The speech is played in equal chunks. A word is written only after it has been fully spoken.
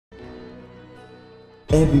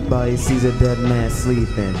Everybody sees a dead man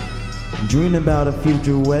sleeping, dreaming about a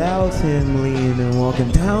future without him leaning and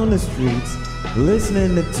walking down the streets,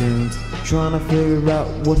 listening to tunes, trying to figure out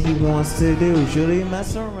what he wants to do. Should he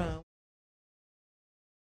mess around?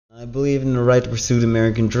 I believe in the right to pursue the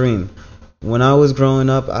American dream. When I was growing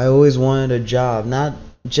up, I always wanted a job, not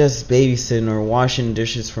just babysitting or washing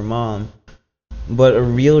dishes for mom, but a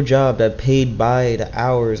real job that paid by the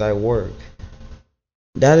hours I work.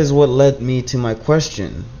 That is what led me to my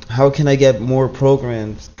question: how can I get more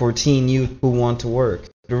programs for teen youth who want to work?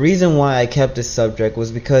 The reason why I kept this subject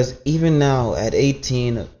was because even now, at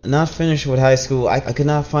 18, not finished with high school, I could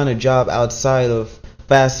not find a job outside of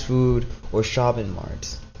fast food or shopping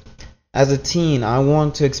marts. As a teen, I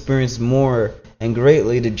want to experience more and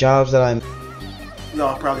greatly the jobs that I'm...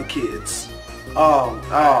 No, probably kids.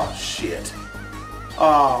 Oh shit.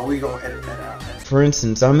 Oh, we gonna edit that out. For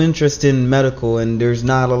instance, I'm interested in medical, and there's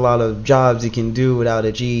not a lot of jobs you can do without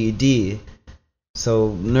a GED. So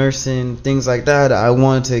nursing, things like that, I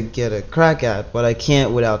want to get a crack at, but I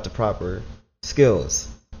can't without the proper skills.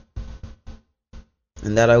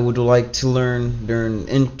 And that I would like to learn during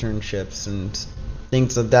internships and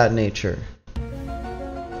things of that nature.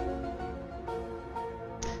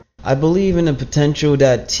 I believe in the potential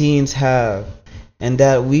that teens have, and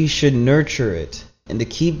that we should nurture it, and to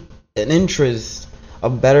keep an interest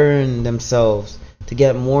of bettering themselves to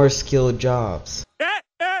get more skilled jobs.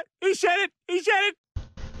 He said it!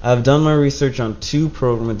 I've done my research on 2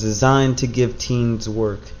 programs designed to give teens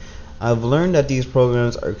work. I've learned that these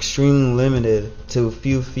programs are extremely limited to a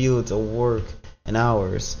few fields of work and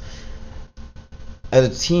hours. As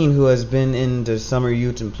a teen who has been in the Summer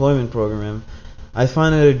Youth Employment Program, I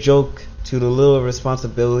find it a joke to the little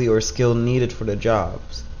responsibility or skill needed for the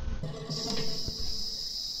jobs.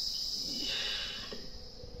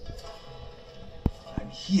 I'm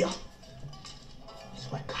here.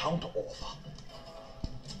 It's my counter offer.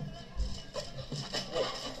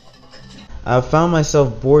 I've found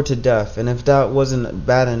myself bored to death, and if that wasn't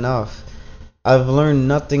bad enough, I've learned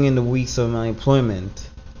nothing in the weeks of my employment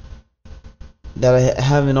that I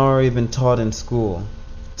haven't already been taught in school,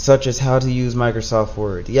 such as how to use Microsoft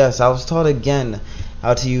Word. Yes, I was taught again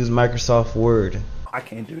how to use Microsoft Word. I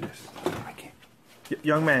can't do this. I can't.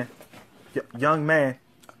 Young man,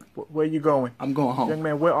 where you going? I'm going home. Young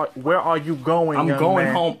man, where are you going? I'm going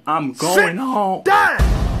home. I'm going home. Down.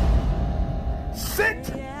 Sit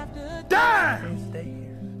down.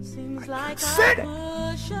 Sit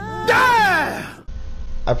down.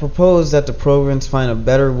 I propose that the programs find a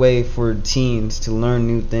better way for teens to learn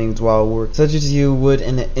new things while working, such as you would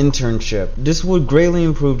in an internship. This would greatly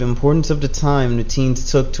improve the importance of the time the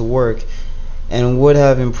teens took to work, and would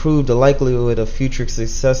have improved the likelihood of future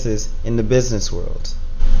successes in the business world.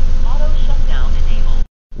 Auto shutdown enabled.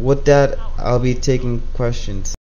 With that, I'll be taking questions.